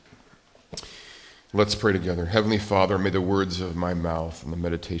Let's pray together. Heavenly Father, may the words of my mouth and the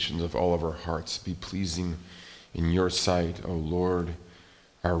meditations of all of our hearts be pleasing in your sight, O Lord,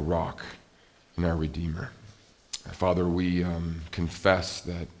 our rock and our Redeemer. Father, we confess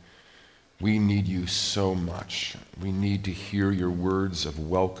that we need you so much. We need to hear your words of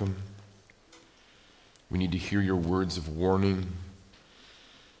welcome. We need to hear your words of warning.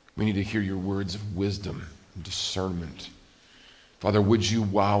 We need to hear your words of wisdom and discernment. Father, would you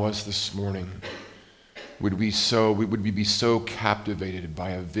wow us this morning? Would we be so captivated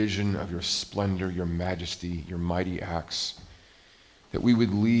by a vision of your splendor, your majesty, your mighty acts, that we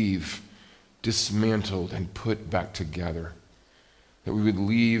would leave dismantled and put back together, that we would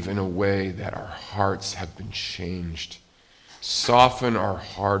leave in a way that our hearts have been changed. Soften our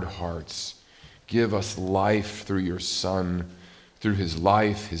hard hearts. Give us life through your Son, through his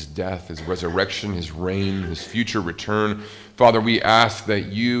life, his death, his resurrection, his reign, his future return. Father, we ask that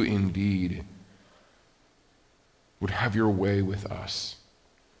you indeed would have your way with us.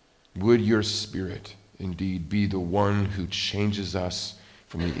 Would your Spirit indeed be the one who changes us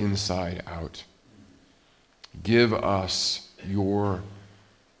from the inside out. Give us your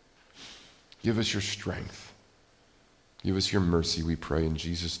strength. Give us your mercy, we pray in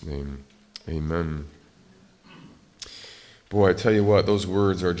Jesus' name. Amen. Boy, I tell you what, those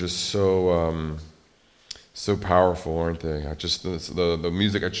words are just so powerful, aren't they? The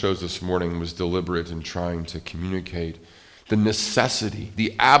music I chose this morning was deliberate in trying to communicate the necessity,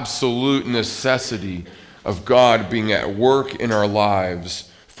 the absolute necessity of God being at work in our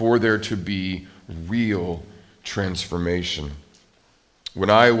lives for there to be real transformation. When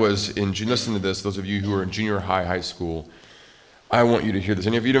I was listen to this, those of you who are in junior high school, I want you to hear this.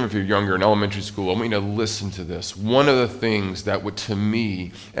 And even if you're younger in elementary school, I want you to listen to this. One of the things that would, to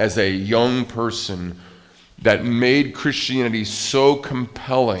me, as a young person, that made Christianity so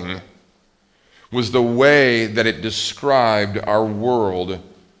compelling was the way that it described our world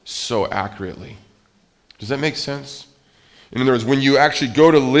so accurately. Does that make sense? In other words, when you actually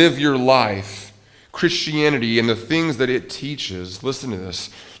go to live your life, Christianity and the things that it teaches, listen to this,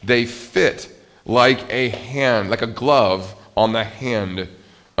 they fit like a hand, like a glove on the hand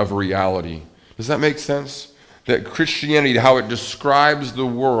of reality. Does that make sense? That Christianity, how it describes the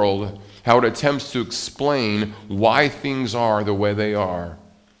world, how it attempts to explain why things are the way they are,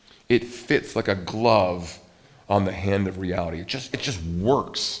 it fits like a glove on the hand of reality. It just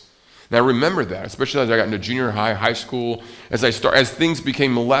works. Now remember that, especially as I got into junior high school, as things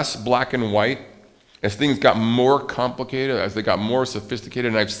became less black and white, as things got more complicated, as they got more sophisticated,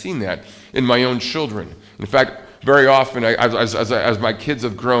 and I've seen that in my own children. In fact, very often, as my kids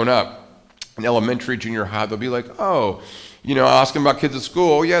have grown up in elementary, junior high, they'll be like, oh, I'll ask them about kids at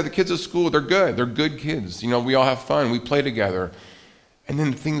school. Oh yeah, the kids at school, they're good. They're good kids. We all have fun. We play together. And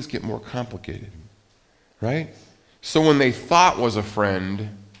then things get more complicated, right? So when they thought was a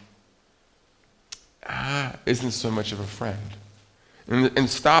friend, isn't so much of a friend. And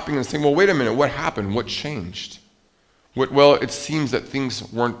stopping and saying, well, wait a minute, what happened? What changed? Well, it seems that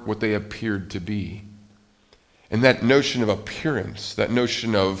things weren't what they appeared to be. And that notion of appearance, that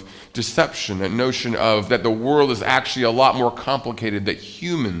notion of deception, that notion of that the world is actually a lot more complicated, that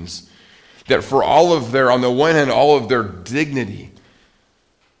humans, that for all of their, on the one hand, all of their dignity,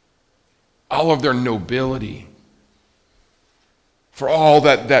 all of their nobility, for all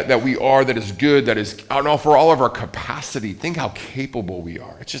that we are, that is good, that is, for all of our capacity, think how capable we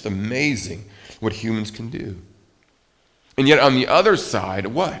are. It's just amazing what humans can do. And yet on the other side,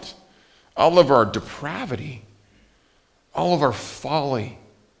 what? All of our depravity, all of our folly,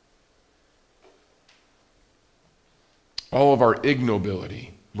 all of our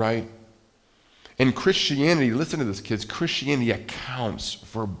ignobility, right? And Christianity, listen to this, kids, Christianity accounts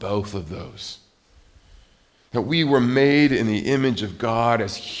for both of those. That we were made in the image of God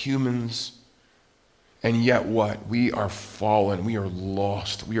as humans, and yet what? We are fallen, we are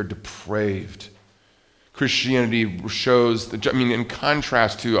lost, we are depraved. Christianity shows, in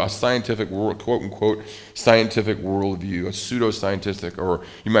contrast to a scientific, quote-unquote, scientific worldview, a pseudo-scientific, or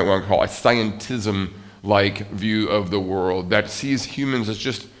you might want to call it a scientism-like view of the world that sees humans as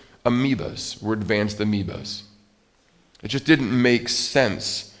just amoebas. We're advanced amoebas. It just didn't make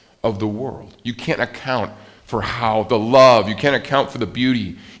sense of the world. You can't account for how the love, you can't account for the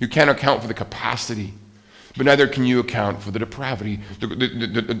beauty, you can't account for the capacity, but neither can you account for the depravity.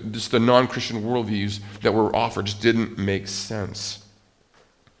 Just the non-Christian worldviews that were offered just didn't make sense.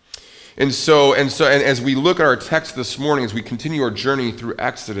 And as we look at our text this morning, as we continue our journey through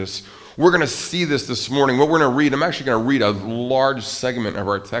Exodus, We're going to see this morning. What we're going to read, I'm actually going to read a large segment of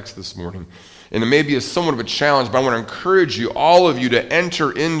our text this morning. And it may be somewhat of a challenge, but I want to encourage you, all of you, to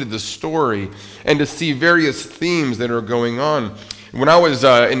enter into the story and to see various themes that are going on. When I was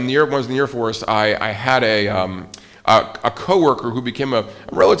in the Air Force, I had a coworker who became a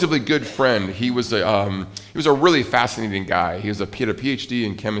relatively good friend. He was a really fascinating guy. He had a PhD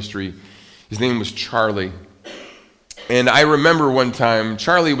in chemistry. His name was Charlie. And I remember one time,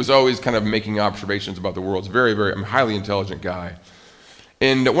 Charlie was always kind of making observations about the world. He's a very, very highly intelligent guy.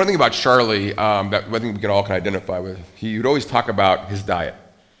 And one thing about Charlie that I think we can all kind of identify with, he would always talk about his diet.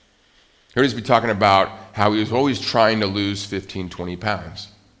 He would always be talking about how he was always trying to lose 15, 20 pounds.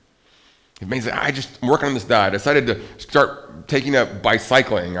 He means I'm working on this diet. I decided to start taking up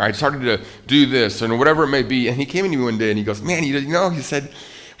bicycling. Or I started to do this, or whatever it may be. And he came to me one day and he goes, man, he said,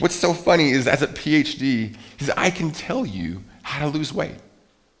 what's so funny is as a PhD, he said, I can tell you how to lose weight.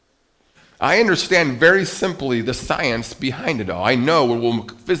 I understand very simply the science behind it all. I know what will,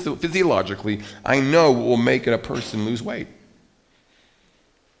 physiologically, I know what will make a person lose weight.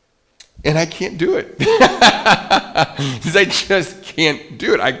 And I can't do it. Because I just can't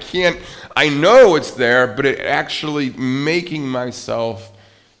do it. I know it's there, but it actually making myself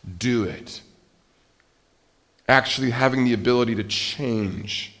do it. Actually having the ability to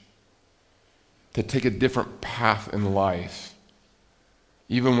change, to take a different path in life.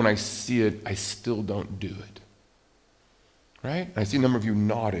 Even when I see it, I still don't do it. Right? I see a number of you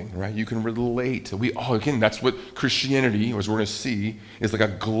nodding, right? You can relate. Again, that's what Christianity, as we're going to see, is like a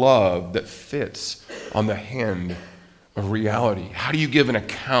glove that fits on the hand of reality. How do you give an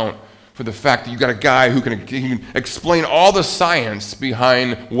account for the fact that you've got a guy who can explain all the science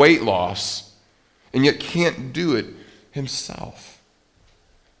behind weight loss and yet can't do it himself?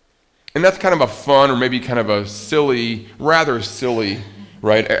 And that's kind of a fun or maybe kind of a rather silly,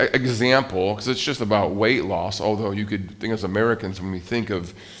 right, example, because it's just about weight loss, although you could think as Americans, when we think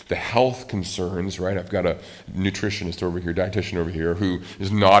of the health concerns, right, I've got a nutritionist over here, dietitian over here, who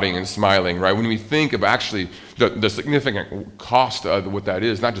is nodding and smiling, right, when we think of actually the significant cost of what that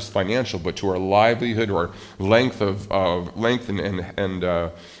is, not just financial, but to our livelihood, or length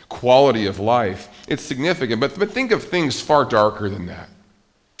and quality of life, it's significant, but think of things far darker than that.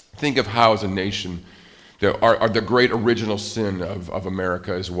 Think of how as a nation, the great original sin of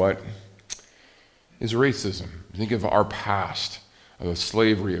America is what? Is racism. Think of our past, of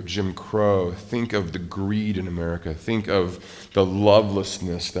slavery, of Jim Crow. Think of the greed in America. Think of the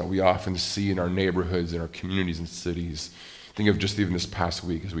lovelessness that we often see in our neighborhoods, in our communities and cities. Think of just even this past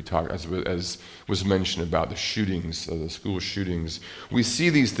week as we talked, as was mentioned about the shootings, the school shootings. We see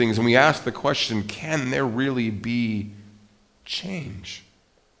these things and we ask the question, can there really be change?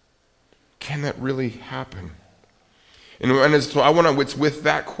 Can that really happen? And so it's with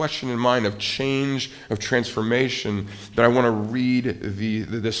that question in mind of change, of transformation, that I want to read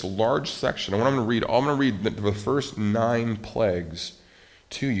this large section. I'm going to read the first 9 plagues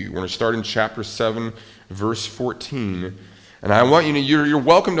to you. We're going to start in chapter 7, verse 14. And I want you're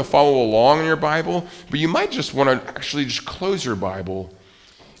welcome to follow along in your Bible, but you might just want to actually just close your Bible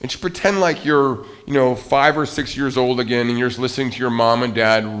and just pretend like you're, 5 or 6 years old again, and you're just listening to your mom and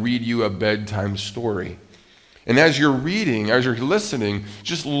dad read you a bedtime story. And as you're reading, as you're listening,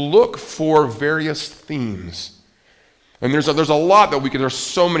 just look for various themes. And there's a lot there's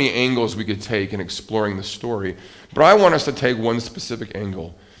so many angles we could take in exploring the story. But I want us to take one specific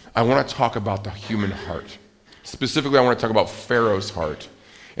angle. I want to talk about the human heart. Specifically, I want to talk about Pharaoh's heart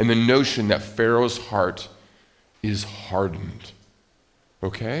and the notion that Pharaoh's heart is hardened.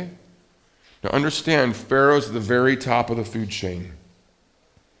 Okay? Now understand, Pharaoh's at the very top of the food chain.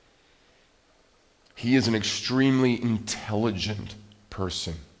 He is an extremely intelligent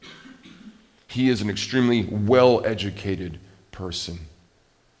person. He is an extremely well-educated person.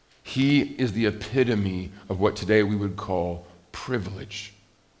 He is the epitome of what today we would call privilege.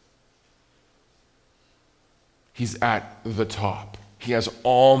 He's at the top. He has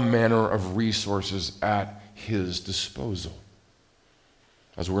all manner of resources at his disposal.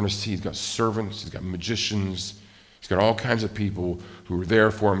 As we're going to see, he's got servants, he's got magicians, he's got all kinds of people who are there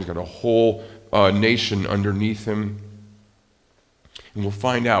for him. He's got a whole nation underneath him. And we'll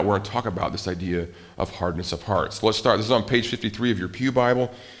find out, we're going to talk about this idea of hardness of heart. So let's start. This is on page 53 of your Pew Bible.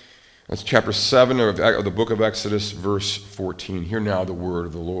 That's chapter 7 of the book of Exodus, verse 14. Hear now the word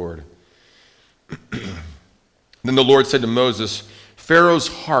of the Lord. Then the Lord said to Moses, Pharaoh's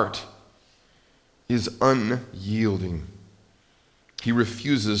heart is unyielding. He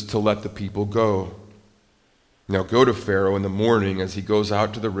refuses to let the people go. Now go to Pharaoh in the morning as he goes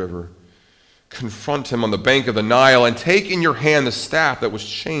out to the river, confront him on the bank of the Nile, and take in your hand the staff that was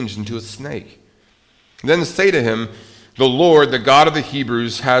changed into a snake. Then say to him, the Lord, the God of the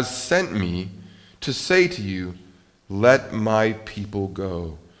Hebrews, has sent me to say to you, let my people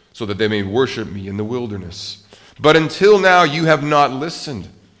go, so that they may worship me in the wilderness. But until now you have not listened.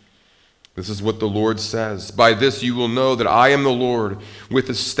 This is what the Lord says. By this you will know that I am the Lord. With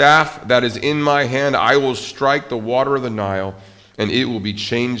the staff that is in my hand, I will strike the water of the Nile, and it will be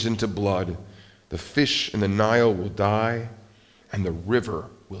changed into blood. The fish in the Nile will die, and the river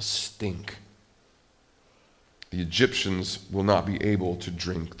will stink. The Egyptians will not be able to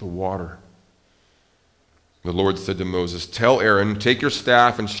drink the water. The Lord said to Moses, tell Aaron, take your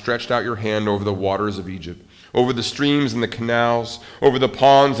staff and stretch out your hand over the waters of Egypt, over the streams and the canals, over the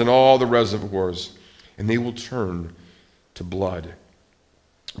ponds and all the reservoirs, and they will turn to blood.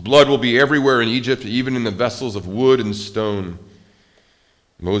 Blood will be everywhere in Egypt, even in the vessels of wood and stone.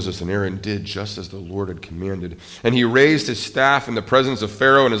 Moses and Aaron did just as the Lord had commanded. And he raised his staff in the presence of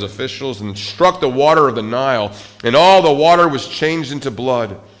Pharaoh and his officials and struck the water of the Nile, and all the water was changed into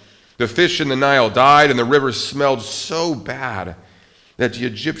blood. The fish in the Nile died, and the river smelled so bad that the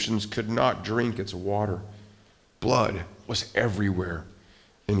Egyptians could not drink its water. Blood was everywhere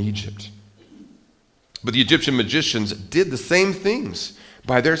in Egypt. But the Egyptian magicians did the same things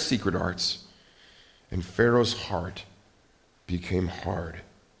by their secret arts, and Pharaoh's heart became hard.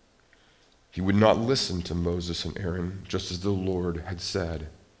 He would not listen to Moses and Aaron, just as the Lord had said.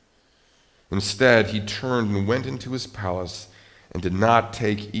 Instead, he turned and went into his palace and did not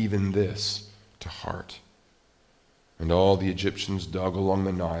take even this to heart. And all the Egyptians dug along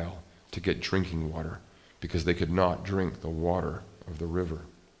the Nile to get drinking water, because they could not drink the water of the river.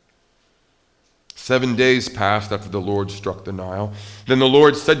 7 days passed after the Lord struck the Nile. Then the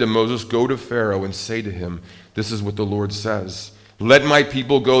Lord said to Moses, go to Pharaoh and say to him, this is what the Lord says. Let my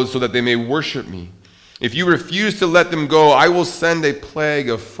people go so that they may worship me. If you refuse to let them go, I will send a plague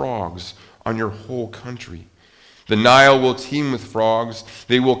of frogs on your whole country. The Nile will teem with frogs.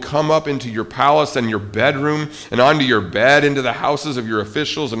 They will come up into your palace and your bedroom, and onto your bed, into the houses of your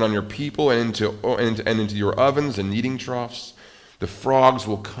officials, and on your people, and into your ovens and kneading troughs. The frogs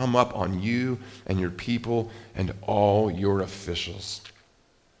will come up on you and your people and all your officials.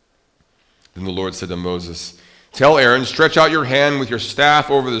 Then the Lord said to Moses, tell Aaron, stretch out your hand with your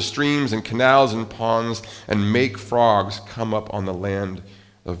staff over the streams and canals and ponds, and make frogs come up on the land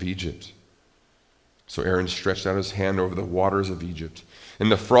of Egypt. So Aaron stretched out his hand over the waters of Egypt, and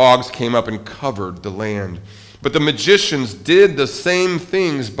the frogs came up and covered the land. But the magicians did the same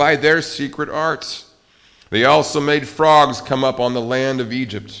things by their secret arts. They also made frogs come up on the land of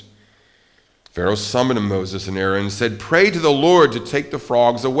Egypt. Pharaoh summoned Moses and Aaron and said, pray to the Lord to take the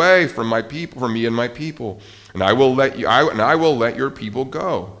frogs away from my people, from me and my people, and I will let your people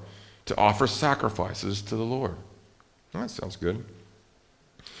go to offer sacrifices to the Lord. Well, that sounds good.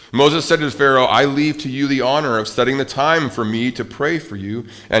 Moses said to Pharaoh, I leave to you the honor of setting the time for me to pray for you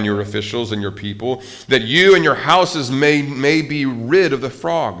and your officials and your people, that you and your houses may be rid of the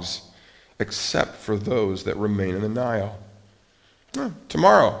frogs, except for those that remain in the Nile.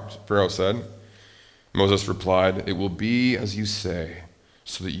 Tomorrow, Pharaoh said. Moses replied, it will be as you say,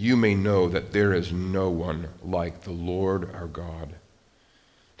 so that you may know that there is no one like the Lord our God.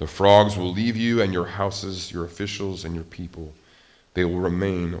 The frogs will leave you and your houses, your officials, and your people. They will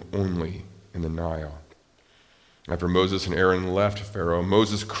remain only in the Nile. After Moses and Aaron left Pharaoh,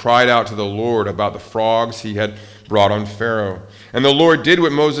 Moses cried out to the Lord about the frogs he had brought on Pharaoh. And the Lord did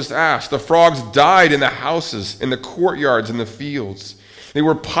what Moses asked. The frogs died in the houses, in the courtyards, in the fields. They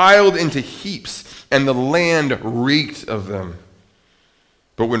were piled into heaps, and the land reeked of them.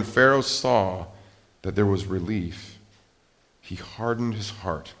 But when Pharaoh saw that there was relief, he hardened his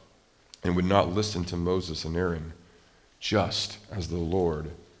heart and would not listen to Moses and Aaron, just as the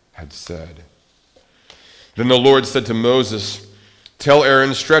Lord had said. Then the Lord said to Moses, tell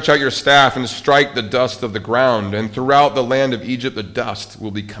Aaron, stretch out your staff and strike the dust of the ground, and throughout the land of Egypt the dust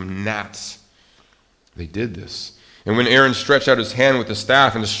will become gnats. They did this. And when Aaron stretched out his hand with the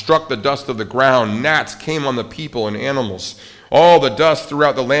staff and struck the dust of the ground, gnats came on the people and animals. All the dust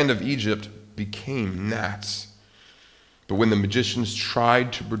throughout the land of Egypt became gnats. But when the magicians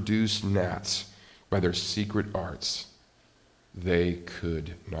tried to produce gnats by their secret arts, they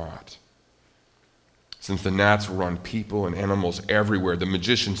could not. Since the gnats were on people and animals everywhere, the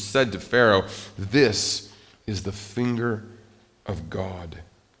magician said to Pharaoh, this is the finger of God.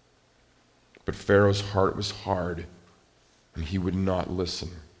 But Pharaoh's heart was hard, and he would not listen,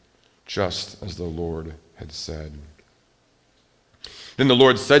 just as the Lord had said. Then the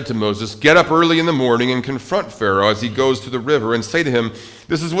Lord said to Moses, "Get up early in the morning and confront Pharaoh as he goes to the river, and say to him,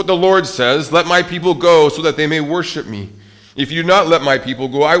 'This is what the Lord says, let my people go so that they may worship me. If you do not let my people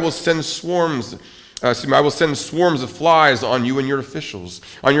go, I will send swarms of flies on you and your officials,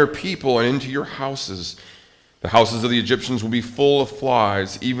 on your people and into your houses. The houses of the Egyptians will be full of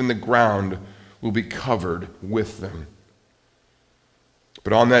flies, even the ground will be covered with them.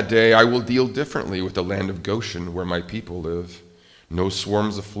 But on that day I will deal differently with the land of Goshen, where my people live. No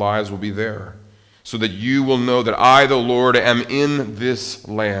swarms of flies will be there, so that you will know that I, the Lord, am in this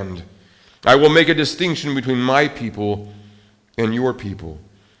land. I will make a distinction between my people and your people.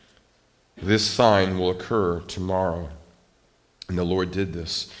 This sign will occur tomorrow.' And the Lord did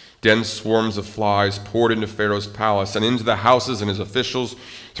this. Dense swarms of flies poured into Pharaoh's palace and into the houses and his officials.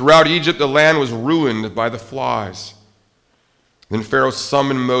 Throughout Egypt, the land was ruined by the flies. Then Pharaoh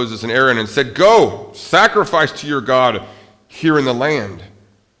summoned Moses and Aaron and said, 'Go, sacrifice to your God here in the land.'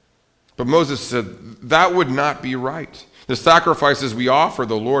 But Moses said, 'That would not be right. The sacrifices we offer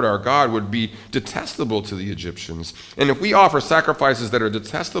the Lord our God would be detestable to the Egyptians. And if we offer sacrifices that are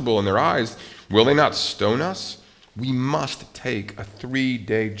detestable in their eyes, will they not stone us? We must take a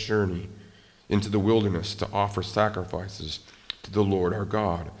 3-day journey into the wilderness to offer sacrifices to the Lord our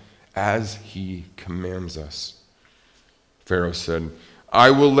God, as he commands us.' Pharaoh said,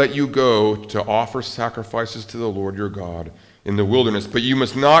 'I will let you go to offer sacrifices to the Lord your God in the wilderness, but you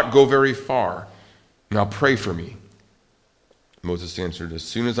must not go very far. Now pray for me.' Moses answered, 'As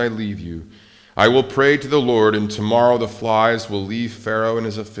soon as I leave you, I will pray to the Lord, and tomorrow the flies will leave Pharaoh and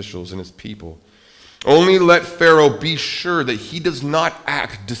his officials and his people. Only let Pharaoh be sure that he does not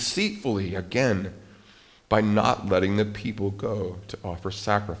act deceitfully again by not letting the people go to offer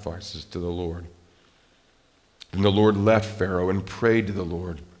sacrifices to the Lord.' Then the Lord left Pharaoh and prayed to the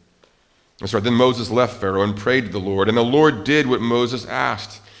Lord. Then Moses left Pharaoh and prayed to the Lord, and the Lord did what Moses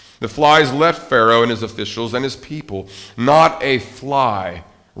asked. The flies left Pharaoh and his officials and his people. Not a fly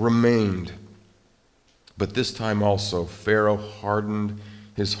remained. But this time also Pharaoh hardened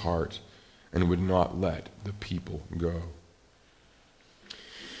his heart and would not let the people go.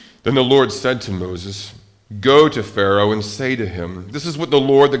 Then the Lord said to Moses, 'Go to Pharaoh and say to him, "This is what the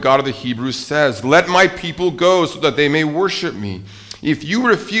Lord, the God of the Hebrews, says. Let my people go so that they may worship me. If you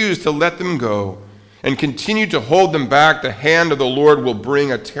refuse to let them go and continue to hold them back, the hand of the Lord will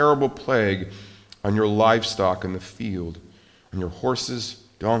bring a terrible plague on your livestock in the field, on your horses,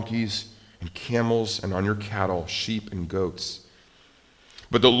 donkeys, and camels, and on your cattle, sheep, and goats.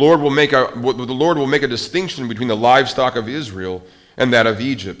 But the Lord will make a distinction between the livestock of Israel and that of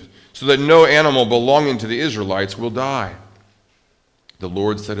Egypt, so that no animal belonging to the Israelites will die." The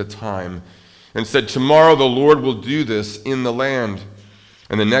Lord set a time and said, "Tomorrow the Lord will do this in the land."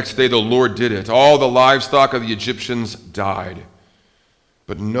 And the next day the Lord did it. All the livestock of the Egyptians died,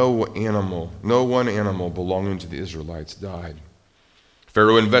 but no one animal belonging to the Israelites died.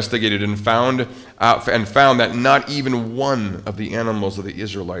 Pharaoh investigated and found that not even one of the animals of the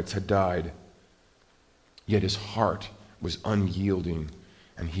Israelites had died. Yet his heart was unyielding,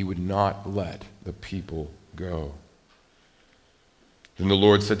 and he would not let the people go. Then the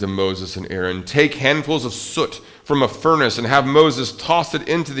Lord said to Moses and Aaron, "Take handfuls of soot from a furnace and have Moses toss it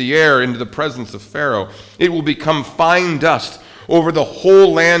into the air into the presence of Pharaoh. It will become fine dust over the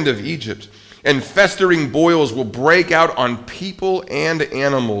whole land of Egypt, and festering boils will break out on people and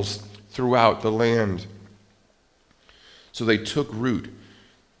animals throughout the land." So they took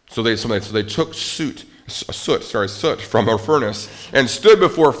soot from a furnace and stood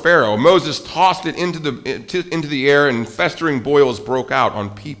before Pharaoh. Moses tossed it into the air, and festering boils broke out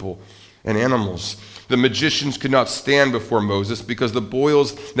on people and animals. The magicians could not stand before Moses because the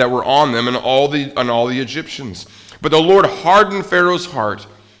boils that were on them and all the Egyptians. But the Lord hardened Pharaoh's heart,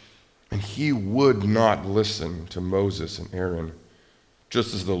 and he would not listen to Moses and Aaron,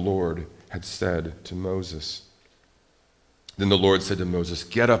 just as the Lord had said to Moses. Then the Lord said to Moses,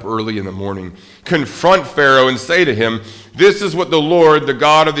 "Get up early in the morning, confront Pharaoh, and say to him, 'This is what the Lord, the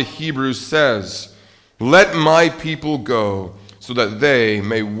God of the Hebrews, says. Let my people go so that they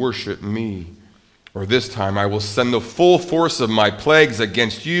may worship me. Or this time I will send the full force of my plagues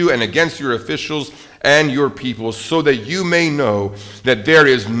against you and against your officials and your people, so that you may know that there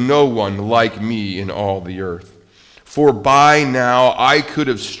is no one like me in all the earth. For by now I could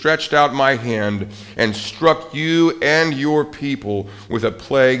have stretched out my hand and struck you and your people with a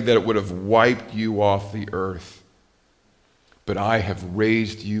plague that would have wiped you off the earth. But I have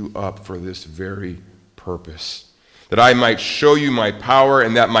raised you up for this very purpose, that I might show you my power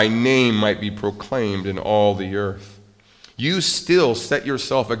and that my name might be proclaimed in all the earth. You still set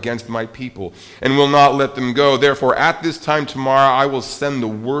yourself against my people and will not let them go. Therefore, at this time tomorrow, I will send the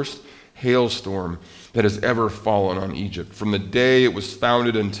worst hailstorm that has ever fallen on Egypt, from the day it was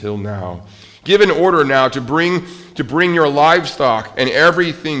founded until now. Give an order now to bring your livestock and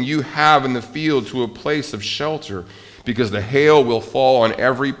everything you have in the field to a place of shelter, because the hail will fall on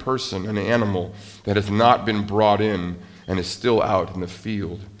every person and animal that has not been brought in and is still out in the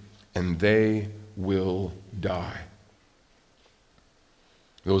field, and they will die.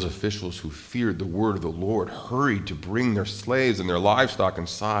 Those officials who feared the word of the Lord hurried to bring their slaves and their livestock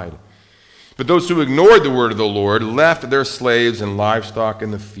inside. But those who ignored the word of the Lord left their slaves and livestock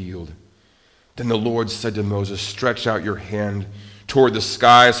in the field. Then the Lord said to Moses, "Stretch out your hand toward the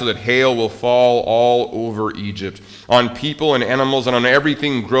sky so that hail will fall all over Egypt, on people and animals and on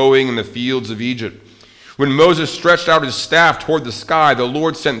everything growing in the fields of Egypt." When Moses stretched out his staff toward the sky, the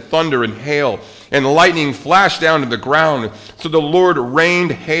Lord sent thunder and hail, and lightning flashed down to the ground. So the Lord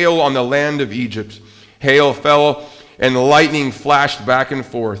rained hail on the land of Egypt. Hail fell, and lightning flashed back and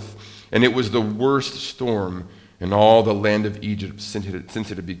forth, and it was the worst storm in all the land of Egypt since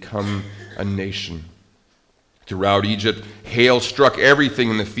it had become a nation. Throughout Egypt, hail struck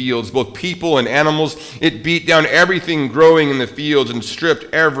everything in the fields, both people and animals. It beat down everything growing in the fields and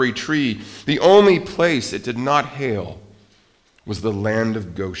stripped every tree. The only place it did not hail was the land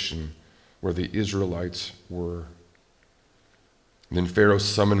of Goshen, where the Israelites were. Then Pharaoh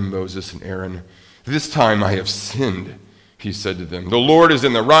summoned Moses and Aaron. "This time I have sinned," he said to them. "The Lord is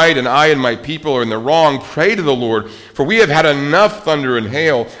in the right, and I and my people are in the wrong. Pray to the Lord, for we have had enough thunder and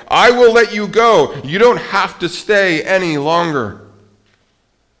hail. I will let you go. You don't have to stay any longer."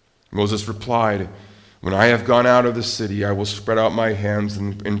 Moses replied, "When I have gone out of the city, I will spread out my hands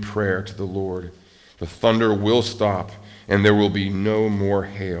in prayer to the Lord. The thunder will stop, and there will be no more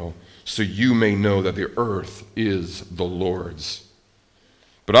hail, so you may know that the earth is the Lord's.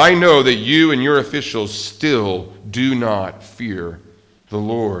 But I know that you and your officials still do not fear the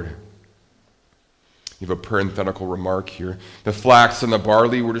Lord." You have a parenthetical remark here. The flax and the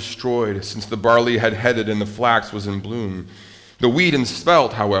barley were destroyed, since the barley had headed and the flax was in bloom. The wheat and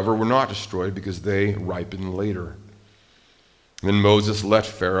spelt, however, were not destroyed because they ripened later. Then Moses left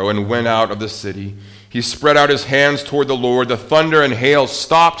Pharaoh and went out of the city. He spread out his hands toward the Lord. The thunder and hail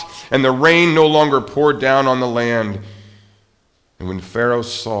stopped, and the rain no longer poured down on the land. And when Pharaoh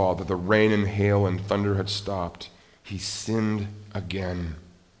saw that the rain and hail and thunder had stopped, he sinned again.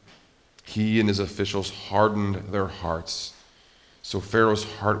 He and his officials hardened their hearts. So Pharaoh's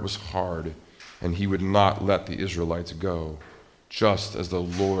heart was hard, and he would not let the Israelites go, just as the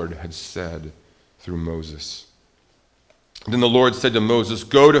Lord had said through Moses. Then the Lord said to Moses,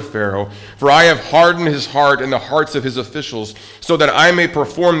 "Go to Pharaoh, for I have hardened his heart and the hearts of his officials, so that I may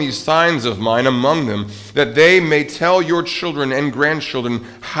perform these signs of mine among them, that they may tell your children and grandchildren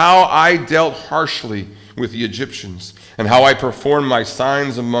how I dealt harshly with the Egyptians, and how I performed my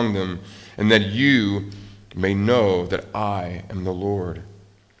signs among them, and that you may know that I am the Lord."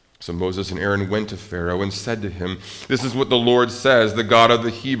 So Moses and Aaron went to Pharaoh and said to him, "This is what the Lord says, the God of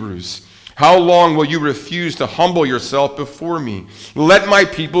the Hebrews. How long will you refuse to humble yourself before me? Let my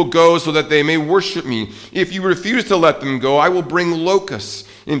people go so that they may worship me. If you refuse to let them go, I will bring locusts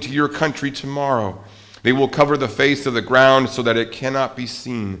into your country tomorrow. They will cover the face of the ground so that it cannot be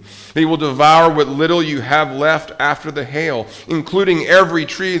seen. They will devour what little you have left after the hail, including every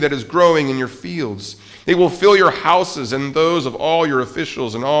tree that is growing in your fields. They will fill your houses and those of all your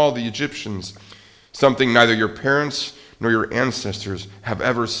officials and all the Egyptians, something neither your parents nor your ancestors have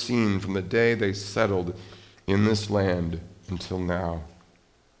ever seen from the day they settled in this land until now."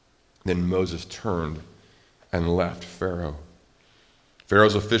 Then Moses turned and left Pharaoh.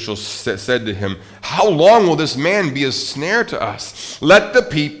 Pharaoh's officials said to him, "How long will this man be a snare to us? Let the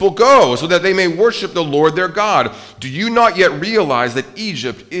people go, so that they may worship the Lord their God. Do you not yet realize that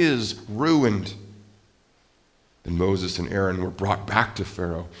Egypt is ruined?" Then Moses and Aaron were brought back to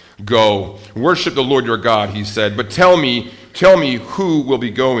Pharaoh. "Go, worship the Lord your God," he said, "but tell me who will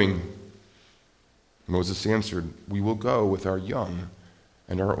be going." Moses answered, "We will go with our young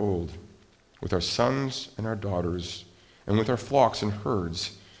and our old, with our sons and our daughters, and with our flocks and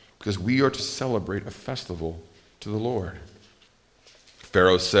herds, because we are to celebrate a festival to the Lord."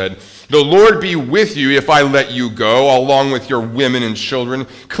 Pharaoh said, "The Lord be with you if I let you go, along with your women and children.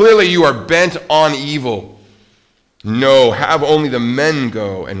 Clearly you are bent on evil. No, have only the men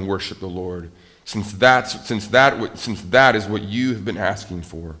go and worship the Lord, since that is what you have been asking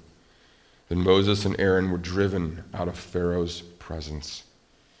for." Then Moses and Aaron were driven out of Pharaoh's presence.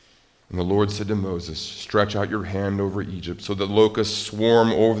 And the Lord said to Moses, stretch out your hand over Egypt, so that locusts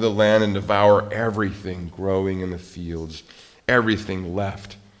swarm over the land and devour everything growing in the fields, everything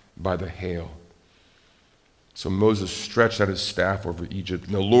left by the hail. So Moses stretched out his staff over Egypt,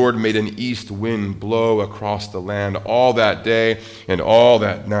 and the Lord made an east wind blow across the land all that day and all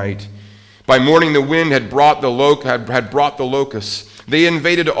that night. By morning the wind had brought the locusts. They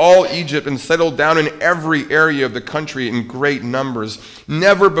invaded all Egypt and settled down in every area of the country in great numbers.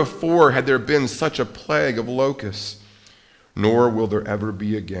 Never before had there been such a plague of locusts, nor will there ever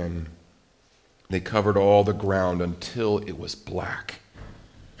be again. They covered all the ground until it was black.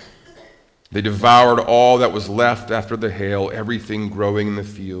 They devoured all that was left after the hail, everything growing in the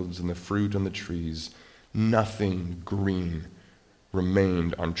fields and the fruit on the trees. Nothing green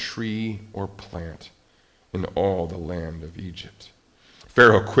remained on tree or plant in all the land of Egypt.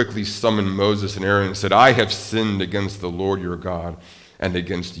 Pharaoh quickly summoned Moses and Aaron and said, I have sinned against the Lord your God and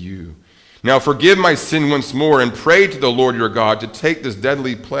against you. Now forgive my sin once more and pray to the Lord your God to take this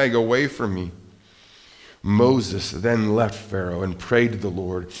deadly plague away from me. Moses then left Pharaoh and prayed to the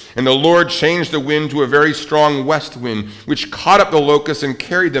Lord. And the Lord changed the wind to a very strong west wind, which caught up the locusts and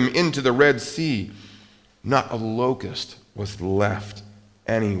carried them into the Red Sea. Not a locust was left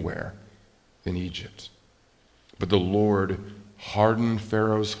anywhere in Egypt. But the Lord hardened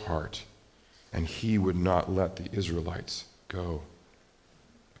Pharaoh's heart, and he would not let the Israelites go.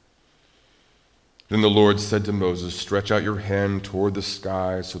 Then the Lord said to Moses, stretch out your hand toward the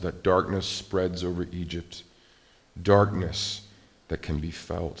sky so that darkness spreads over Egypt, darkness that can be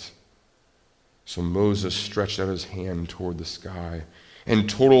felt. So Moses stretched out his hand toward the sky, and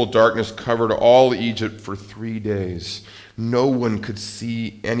total darkness covered all Egypt for 3 days. No one could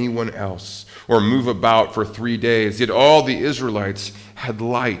see anyone else or move about for 3 days, yet all the Israelites had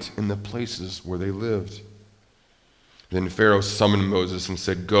light in the places where they lived. Then Pharaoh summoned Moses and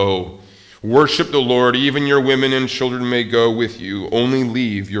said, go, worship the Lord, even your women and children may go with you. Only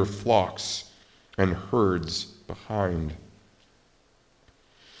leave your flocks and herds behind.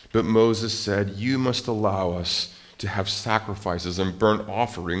 But Moses said, you must allow us to have sacrifices and burnt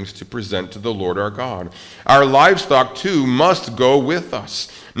offerings to present to the Lord our God. Our livestock too must go with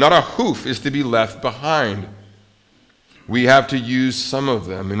us. Not a hoof is to be left behind. We have to use some of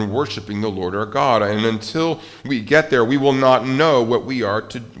them in worshiping the Lord our God, and until we get there, we will not know what we are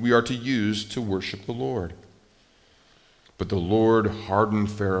to use to worship the Lord. But the Lord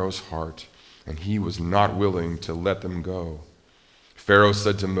hardened Pharaoh's heart, and he was not willing to let them go. Pharaoh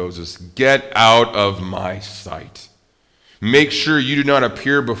said to Moses, get out of my sight. Make sure you do not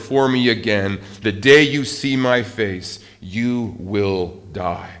appear before me again. The day you see my face, you will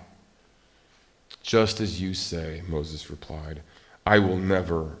die. Just as you say, Moses replied, I will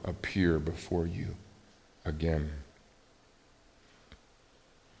never appear before you again.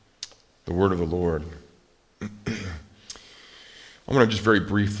 The word of the Lord. I want to just very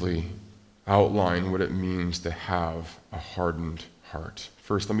briefly outline what it means to have a hardened heart.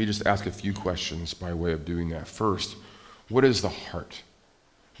 First, let me just ask a few questions by way of doing that. First, what is the heart?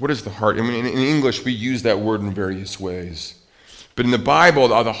 What is the heart? I mean, in English, we use that word in various ways. But in the Bible,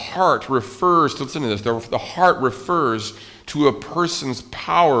 the heart refers to, listen to this, the heart refers to a person's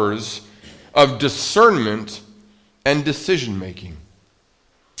powers of discernment and decision-making.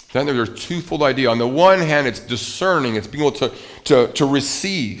 Then there's a twofold idea. On the one hand, it's discerning. It's being able to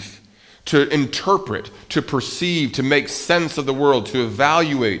receive, to interpret, to perceive, to make sense of the world, to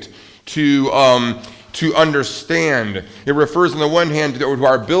evaluate, to understand. It refers on the one hand to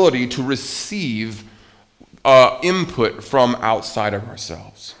our ability to receive input from outside of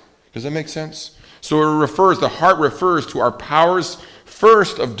ourselves. Does that make sense? So the heart refers to our powers,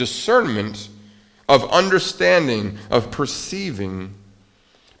 first of discernment, of understanding, of perceiving,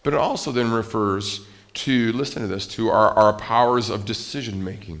 but it also then refers to, listen to this, to our powers of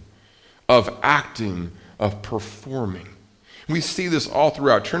decision-making, of acting, of performing. We see this all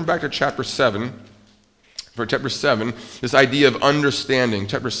throughout. Turn back to chapter 7. For chapter 7, this idea of understanding.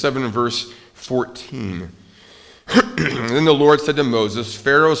 Chapter 7, verse 14. Then the Lord said to Moses,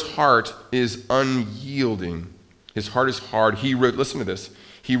 Pharaoh's heart is unyielding. His heart is hard. Listen to this.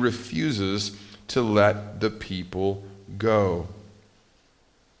 He refuses to let the people go.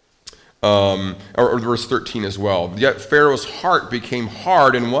 Or verse 13 as well. Yet Pharaoh's heart became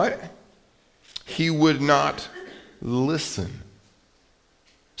hard, and what? He would not listen.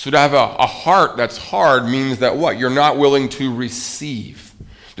 So to have a heart that's hard means that what? You're not willing to receive.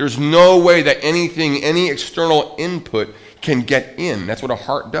 There's no way that any external input can get in. That's what a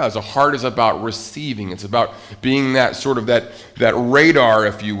heart does. A heart is about receiving. It's about being that sort of that radar,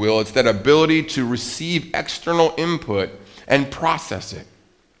 if you will. It's that ability to receive external input and process it.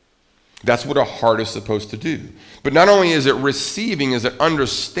 That's what a heart is supposed to do. But not only is it receiving, is it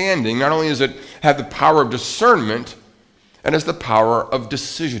understanding, not only does it have the power of discernment, it has the power of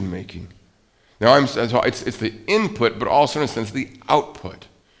decision making. Now, it's the input, but also in a sense the output.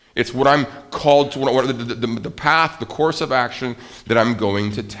 It's what I'm called to, the path, the course of action that I'm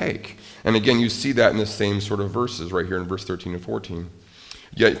going to take. And again, you see that in the same sort of verses right here in verse 13 and 14.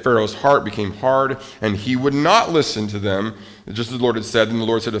 Yet Pharaoh's heart became hard, and he would not listen to them, just as the Lord had said. And the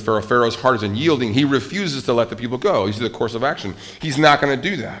Lord said to Pharaoh, Pharaoh's heart is unyielding. He refuses to let the people go. You see the course of action. He's not going to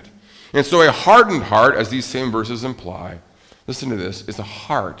do that. And so a hardened heart, as these same verses imply, listen to this, is a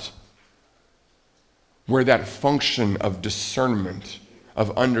heart where that function of discernment,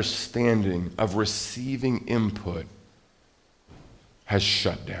 of understanding, of receiving input has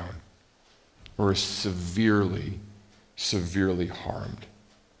shut down or is severely, severely harmed.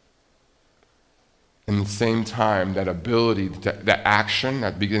 And at the same time, that ability, that action,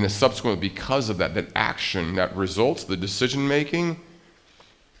 that begin, subsequently because of that action, that results, the decision making,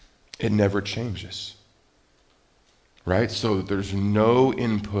 it never changes. Right? So there's no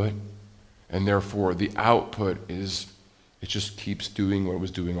input, and therefore the output is, it just keeps doing what it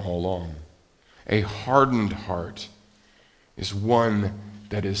was doing all along. A hardened heart is one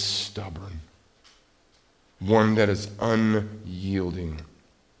that is stubborn, one that is unyielding.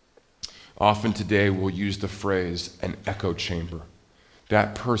 Often today we'll use the phrase an echo chamber.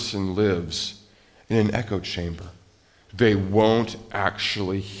 That person lives in an echo chamber. They won't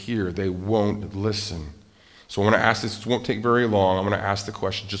actually hear. They won't listen. So I want to ask this, it won't take very long. I'm going to ask the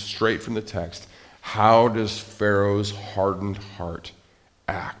question just straight from the text. How does Pharaoh's hardened heart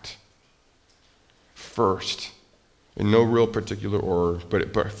act? First, in no real particular order,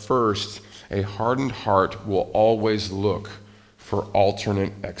 but first, a hardened heart will always look for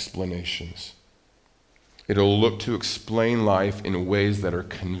alternate explanations. It'll look to explain life in ways that are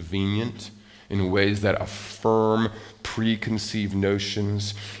convenient, in ways that affirm preconceived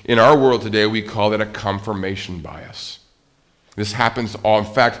notions. In our world today, we call it a confirmation bias. This happens all. In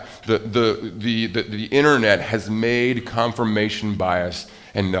fact, the internet has made confirmation bias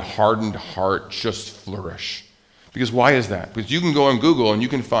and the hardened heart just flourish. Because why is that? Because you can go on Google and you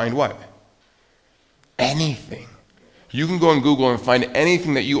can find what? Anything. You can go on Google and find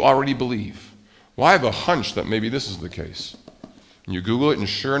anything that you already believe. Well, I have a hunch that maybe this is the case. And you Google it, and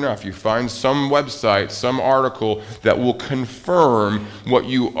sure enough, you find some website, some article that will confirm what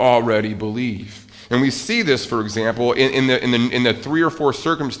you already believe. And we see this, for example, in the 3 or 4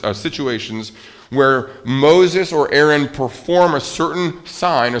 situations where Moses or Aaron perform a certain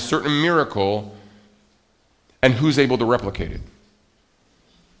sign, a certain miracle, and who's able to replicate it?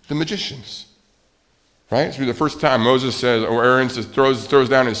 The magicians. Right? So the first time Moses says, or Aaron says, throws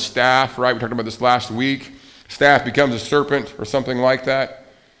down his staff, right? We talked about this last week. Staff becomes a serpent or something like that.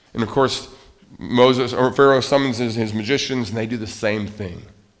 And of course, Moses or Pharaoh summons his magicians, and they do the same thing.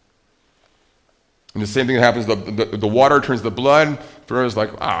 And the same thing happens, the water turns to blood. Pharaoh's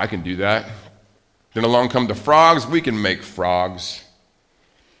like, I can do that. Then along come the frogs. We can make frogs.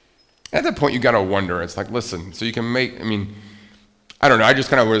 At that point, you got to wonder. It's like, listen, so you can make, I don't know, I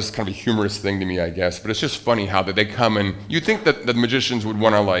just was kind of a humorous thing to me, I guess, but it's just funny how that they come and you think that the magicians would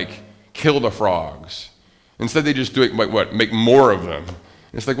want to kill the frogs. Instead they just do it make more of them.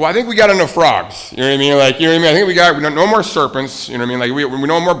 And it's like, well, I think we got enough frogs. You know what I mean? I think we got no more serpents, you know what I mean? We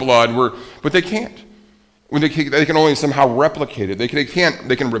no more blood, but they can't. They can only somehow replicate it. They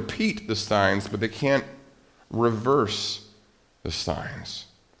can repeat the signs, but they can't reverse the signs.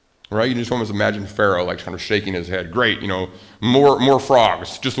 Right? You just almost imagine Pharaoh kind of shaking his head. Great, more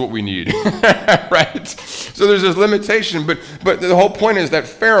frogs, just what we need. Right? So there's this limitation, but the whole point is that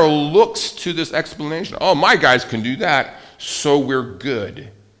Pharaoh looks to this explanation. Oh, my guys can do that, so we're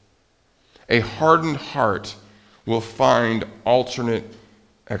good. A hardened heart will find alternate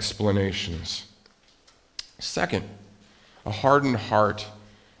explanations. Second, a hardened heart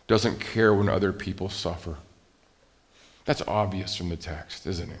doesn't care when other people suffer. That's obvious from the text,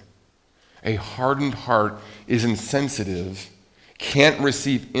 isn't it? A hardened heart is insensitive, can't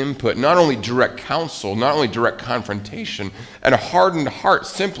receive input, not only direct counsel, not only direct confrontation, and a hardened heart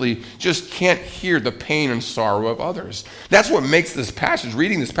simply just can't hear the pain and sorrow of others. That's what makes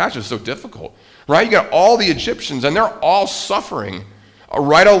reading this passage so difficult, right? You got all the Egyptians, and they're all suffering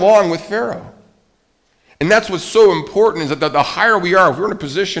right along with Pharaoh. And that's what's so important, is that the higher we are, if we're in a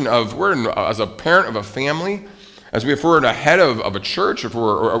position as a parent of a family, if we're a head of a church, if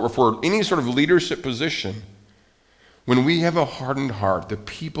we're any sort of leadership position, when we have a hardened heart, the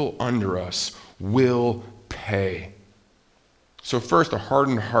people under us will pay. So first, a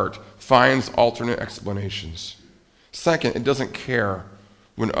hardened heart finds alternate explanations. Second, it doesn't care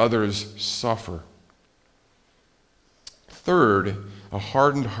when others suffer. Third, a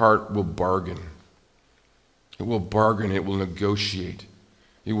hardened heart will bargain. It will bargain, it will negotiate.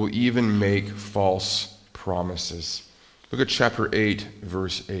 It will even make false promises. Look at chapter 8,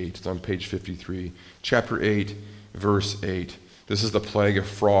 verse 8. It's on page 53. Chapter 8, verse 8. This is the plague of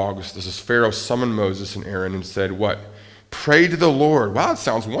frogs. This is Pharaoh summoned Moses and Aaron and said, what? Pray to the Lord. Wow, that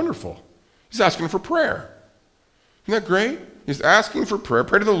sounds wonderful. He's asking for prayer. Isn't that great? He's asking for prayer.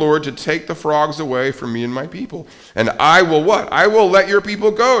 Pray to the Lord to take the frogs away from me and my people. And I will what? I will let your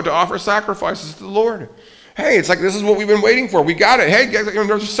people go to offer sacrifices to the Lord. Hey, it's like this is what we've been waiting for. We got it. Hey, guys,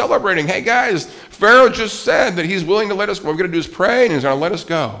 they're just celebrating. Hey, guys, Pharaoh just said that he's willing to let us go. What we're going to do is pray, and he's going to let us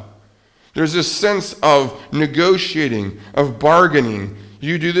go. There's this sense of negotiating, of bargaining.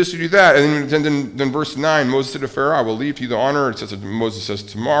 You do this, you do that. And then verse 9, Moses said to Pharaoh, I will leave to you the honor. It says, Moses says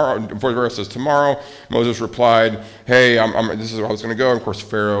tomorrow. Before Pharaoh says tomorrow, Moses replied, hey, this is how it's going to go. And of course,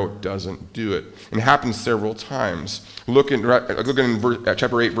 Pharaoh doesn't do it. And it happens several times. Look in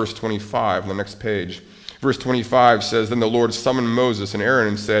chapter 8, verse 25, on the next page. Verse 25 says, then the Lord summoned Moses and Aaron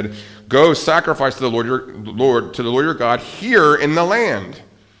and said, go sacrifice to the Lord your God here in the land.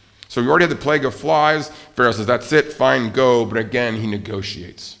 So we already had the plague of flies. Pharaoh says, that's it, fine, go. But again, he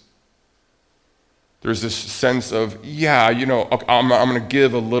negotiates. There's this sense of, I'm going to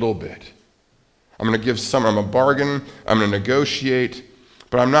give a little bit. I'm going to give some, I'm going to bargain, I'm going to negotiate,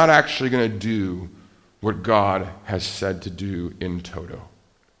 but I'm not actually going to do what God has said to do in toto.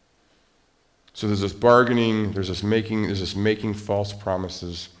 So there's this bargaining, there's this making false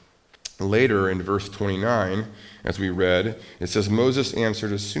promises. Later in verse 29, as we read, it says, Moses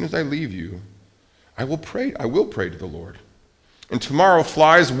answered, as soon as I leave you, I will pray to the Lord. And tomorrow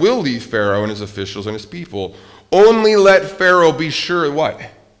flies will leave Pharaoh and his officials and his people. Only let Pharaoh be sure, what?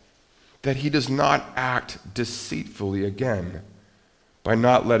 That he does not act deceitfully again by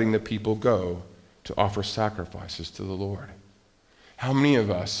not letting the people go to offer sacrifices to the Lord. How many of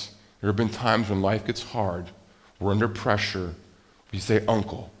us, there have been times when life gets hard, we're under pressure, we say,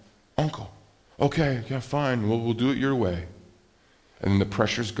 Uncle, okay, yeah, fine, we'll do it your way. And then the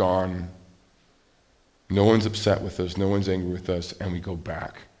pressure's gone. No one's upset with us, no one's angry with us, and we go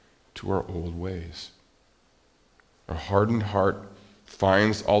back to our old ways. Our hardened heart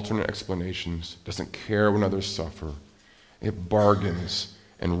finds alternate explanations, doesn't care when others suffer. It bargains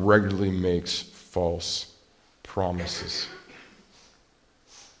and regularly makes false promises.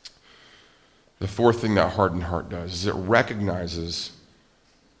 The fourth thing that hardened heart does is it recognizes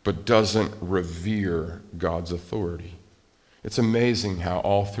but doesn't revere God's authority. It's amazing how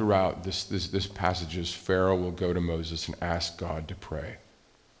all throughout this passages, Pharaoh will go to Moses and ask God to pray.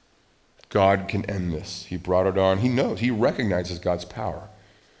 God can end this. He brought it on. He knows. He recognizes God's power.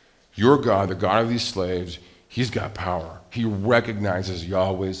 Your God, the God of these slaves, he's got power. He recognizes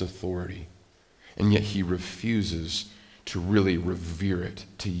Yahweh's authority. And yet he refuses to really revere it,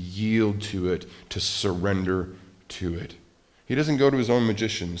 to yield to it, to surrender to it. He doesn't go to his own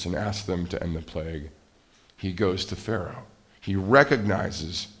magicians and ask them to end the plague. He goes to Pharaoh. He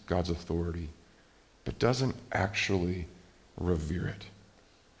recognizes God's authority, but doesn't actually revere it.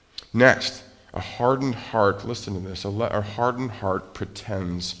 Next, a hardened heart, listen to this, a hardened heart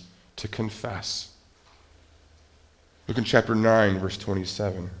pretends to confess. Look in chapter 9, verse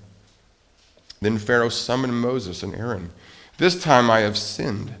 27. Then Pharaoh summoned Moses and Aaron. This time I have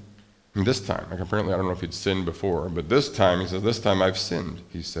sinned. And this time, apparently I don't know if he'd sinned before, but this time, he says, this time I've sinned,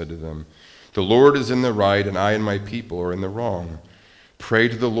 he said to them. The Lord is in the right, and I and my people are in the wrong. Pray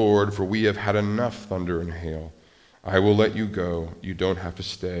to the Lord, for we have had enough thunder and hail. I will let you go. You don't have to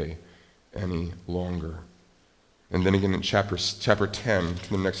stay any longer. And then again in chapter 10, to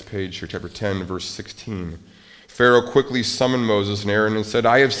the next page here, chapter 10, verse 16. Pharaoh quickly summoned Moses and Aaron and said,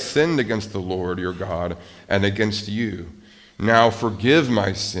 I have sinned against the Lord your God and against you. Now forgive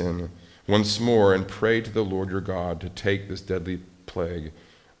my sin once more and pray to the Lord your God to take this deadly plague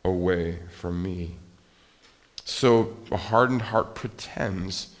away from me. So a hardened heart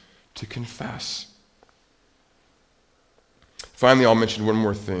pretends to confess. Finally, I'll mention one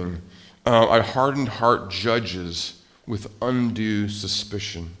more thing. A hardened heart judges with undue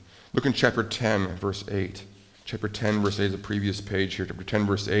suspicion. Look in chapter 10, verse 8. Chapter 10, verse 8 is the previous page here. Chapter 10,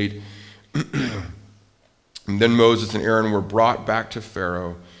 verse 8. And then Moses and Aaron were brought back to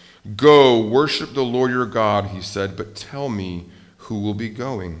Pharaoh. Go, worship the Lord your God, he said, but tell me who will be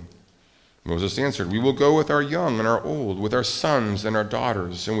going. Moses answered, we will go with our young and our old, with our sons and our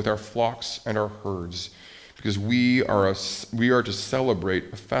daughters, and with our flocks and our herds, because we are to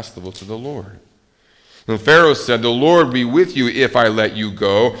celebrate a festival to the Lord. And Pharaoh said, "The Lord be with you if I let you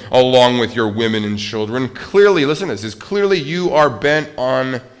go, along with your women and children." Clearly, listen to this, clearly you are bent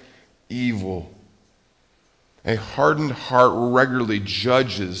on evil. A hardened heart regularly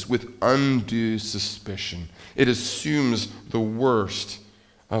judges with undue suspicion. It assumes the worst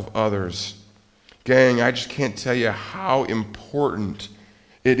of others. Gang, I just can't tell you how important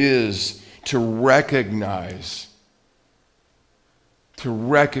it is to recognize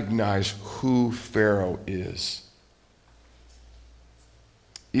who Pharaoh is.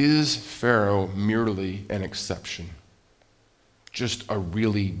 Is Pharaoh merely an exception? Just a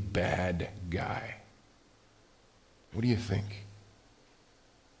really bad guy? What do you think?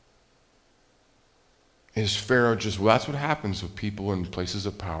 Is Pharaoh just, well, that's what happens with people in places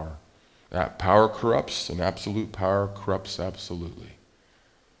of power. That power corrupts, and absolute power corrupts absolutely.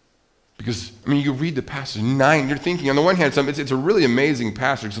 Because, you read the passage, 9, you're thinking, on the one hand, it's a really amazing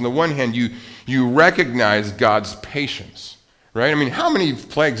passage. On the one hand, you recognize God's patience, right? How many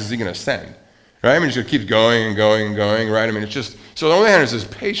plagues is he going to send? Right? He's going to keep going and going and going, right? It's just, so on the one hand, it's his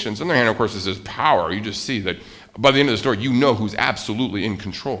patience. On the other hand, of course, it's his power. You just see that by the end of the story, you know who's absolutely in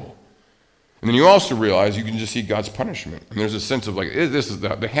control. And then you also realize you can just see God's punishment. And there's a sense of this is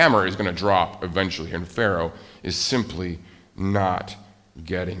the hammer is going to drop eventually, and Pharaoh is simply not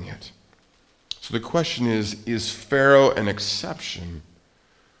getting it. So the question is Pharaoh an exception,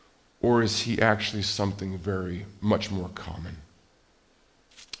 or is he actually something very much more common?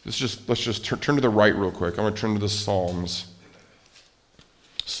 Let's just turn to the right real quick. I'm going to turn to the Psalms.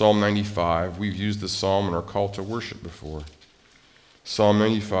 Psalm 95. We've used this psalm in our call to worship before. Psalm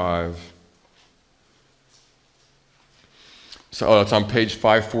 95. So it's on page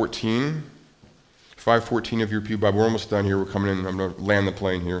 514. 514 of your Pew Bible. We're almost done here. We're coming in. I'm going to land the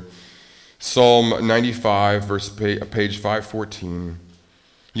plane here. Psalm 95, page 514.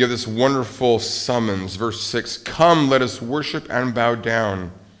 You have this wonderful summons, verse 6. Come, let us worship and bow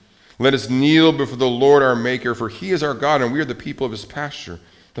down. Let us kneel before the Lord our Maker, for he is our God, and we are the people of his pasture,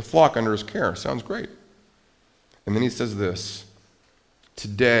 the flock under his care. Sounds great. And then he says this,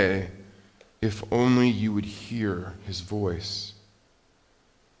 today, if only you would hear his voice.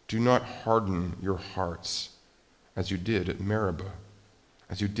 Do not harden your hearts as you did at Meribah,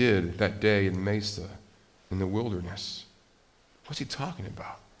 as you did that day in Mesa in the wilderness. What's he talking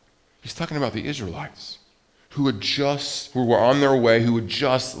about? He's talking about the Israelites who were on their way, who had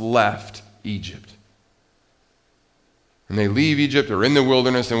just left Egypt. And they leave Egypt, they're in the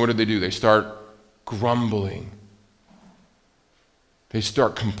wilderness, and what do? They start grumbling. They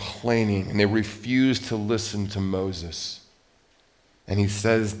start complaining, and they refuse to listen to Moses. And he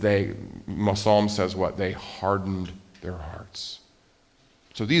says Psalm says what? They hardened their hearts.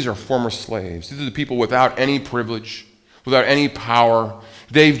 So these are former slaves. These are the people without any privilege, without any power.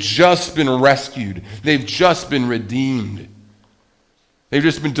 They've just been rescued. They've just been redeemed. They've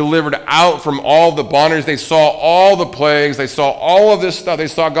just been delivered out from all the bondage. They saw all the plagues. They saw all of this stuff. They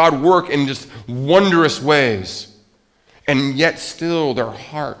saw God work in just wondrous ways. And yet still their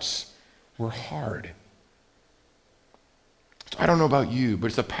hearts were hard. So I don't know about you,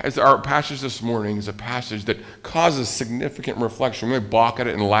 but our passage this morning is a passage that causes significant reflection. We may balk at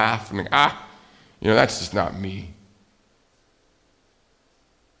it and laugh and think, that's just not me.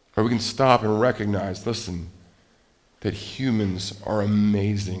 Or we can stop and recognize, listen, that humans are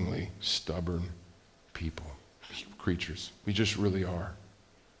amazingly stubborn creatures. We just really are.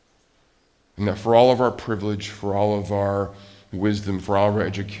 And that for all of our privilege, for all of our wisdom, for all of our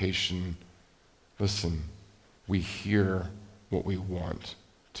education, listen, we hear what we want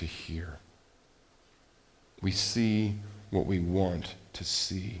to hear. We see what we want to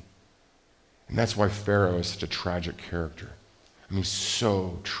see. And that's why Pharaoh is such a tragic character.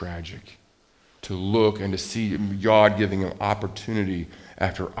 So tragic to look and to see God giving him opportunity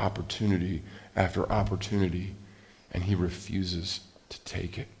after opportunity after opportunity, and he refuses to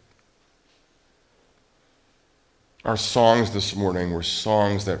take it. Our songs this morning were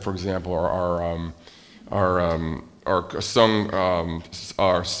songs that, for example, are sung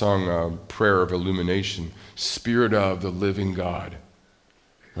prayer of illumination, Spirit of the living God.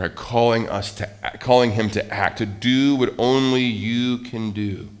 Right, calling him to act, to do what only you can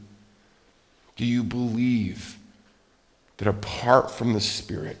do. Do you believe that apart from the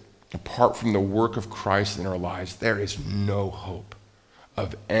Spirit, apart from the work of Christ in our lives, there is no hope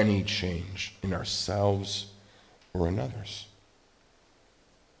of any change in ourselves or in others?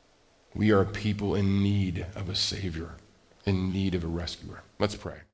 We are a people in need of a Savior, in need of a rescuer. Let's pray.